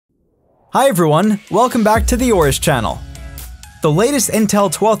Hi everyone, welcome back to the AORUS channel. The latest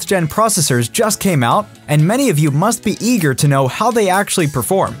Intel 12th Gen processors just came out, and many of you must be eager to know how they actually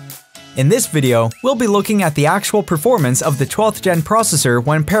perform. In this video, we'll be looking at the actual performance of the 12th Gen processor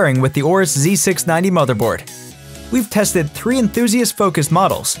when pairing with the AORUS Z690 motherboard. We've tested 3 enthusiast-focused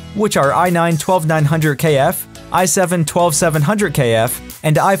models, which are i9-12900KF, i7-12700KF,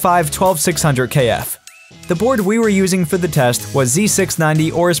 and i5-12600KF. The board we were using for the test was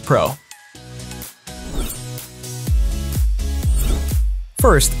Z690 AORUS Pro.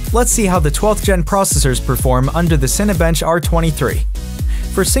 First, let's see how the 12th Gen processors perform under the Cinebench R23.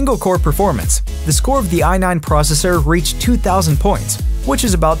 For single-core performance, the score of the i9 processor reached 2000 points, which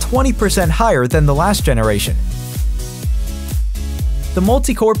is about 20% higher than the last generation. The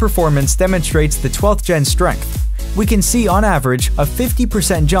multi-core performance demonstrates the 12th Gen strength. We can see on average a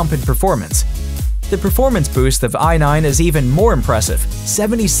 50% jump in performance. The performance boost of i9 is even more impressive,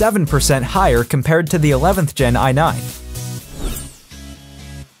 77% higher compared to the 11th Gen i9.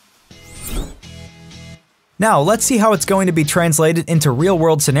 Now, let's see how it's going to be translated into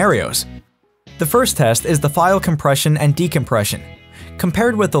real-world scenarios. The first test is the file compression and decompression.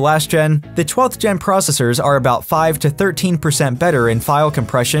 Compared with the last gen, the 12th Gen processors are about 5 to 13% better in file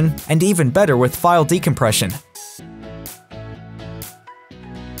compression and even better with file decompression.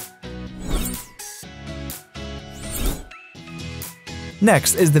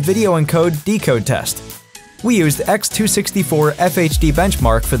 Next is the video encode decode test. We used X264 FHD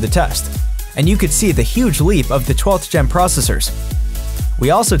benchmark for the test, and you could see the huge leap of the 12th Gen processors.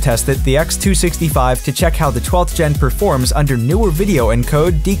 We also tested the X265 to check how the 12th Gen performs under newer video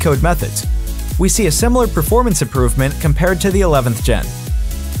encode decode methods. We see a similar performance improvement compared to the 11th Gen.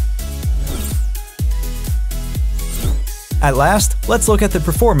 At last, let's look at the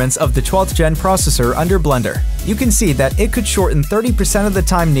performance of the 12th Gen processor under Blender. You can see that it could shorten 30% of the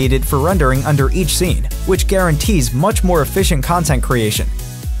time needed for rendering under each scene, which guarantees much more efficient content creation.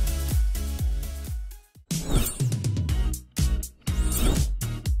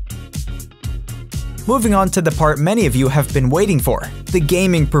 Moving on to the part many of you have been waiting for, the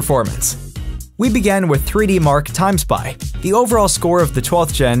gaming performance. We began with 3D Mark TimeSpy. The overall score of the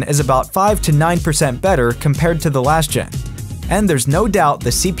 12th Gen is about 5 to 9% better compared to the last gen. And there's no doubt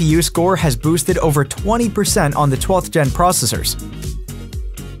the CPU score has boosted over 20% on the 12th Gen processors.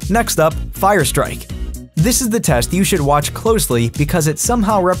 Next up, Firestrike. This is the test you should watch closely because it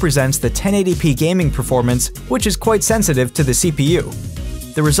somehow represents the 1080p gaming performance, which is quite sensitive to the CPU.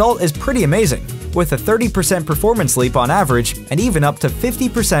 The result is pretty amazing, with a 30% performance leap on average and even up to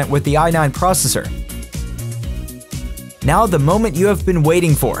 50% with the i9 processor. Now the moment you have been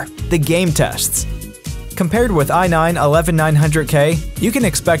waiting for, the game tests. Compared with i9 11900K, you can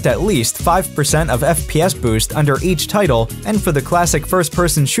expect at least 5% of FPS boost under each title, and for the classic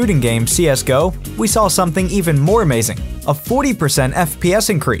first-person shooting game CSGO, we saw something even more amazing, a 40% FPS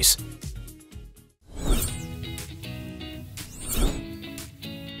increase.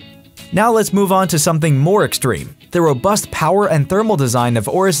 Now let's move on to something more extreme. The robust power and thermal design of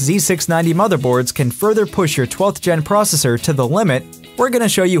AORUS Z690 motherboards can further push your 12th Gen processor to the limit. We're going to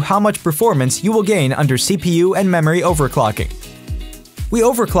show you how much performance you will gain under CPU and memory overclocking. We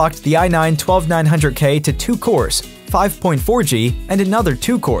overclocked the i9-12900K to 2 cores, 5.4G, and another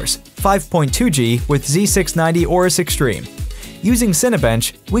 2 cores, 5.2G with Z690 AORUS Extreme. Using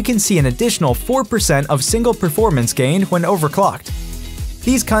Cinebench, we can see an additional 4% of single performance gained when overclocked.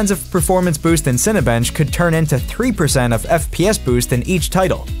 These kinds of performance boost in Cinebench could turn into 3% of FPS boost in each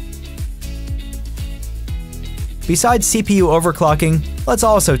title. Besides CPU overclocking, let's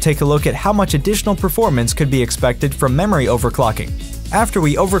also take a look at how much additional performance could be expected from memory overclocking. After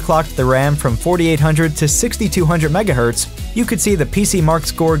we overclocked the RAM from 4800 to 6200 MHz, you could see the PC Mark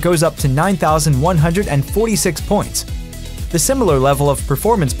score goes up to 9146 points. The similar level of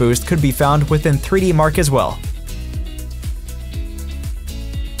performance boost could be found within 3D Mark as well.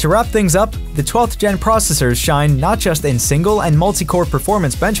 To wrap things up, the 12th Gen processors shine not just in single and multi-core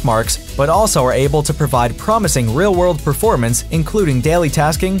performance benchmarks, but also are able to provide promising real-world performance including daily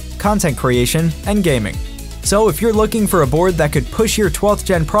tasking, content creation, and gaming. So if you're looking for a board that could push your 12th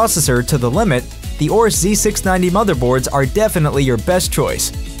Gen processor to the limit, the AORUS Z690 motherboards are definitely your best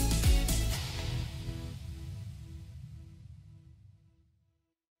choice.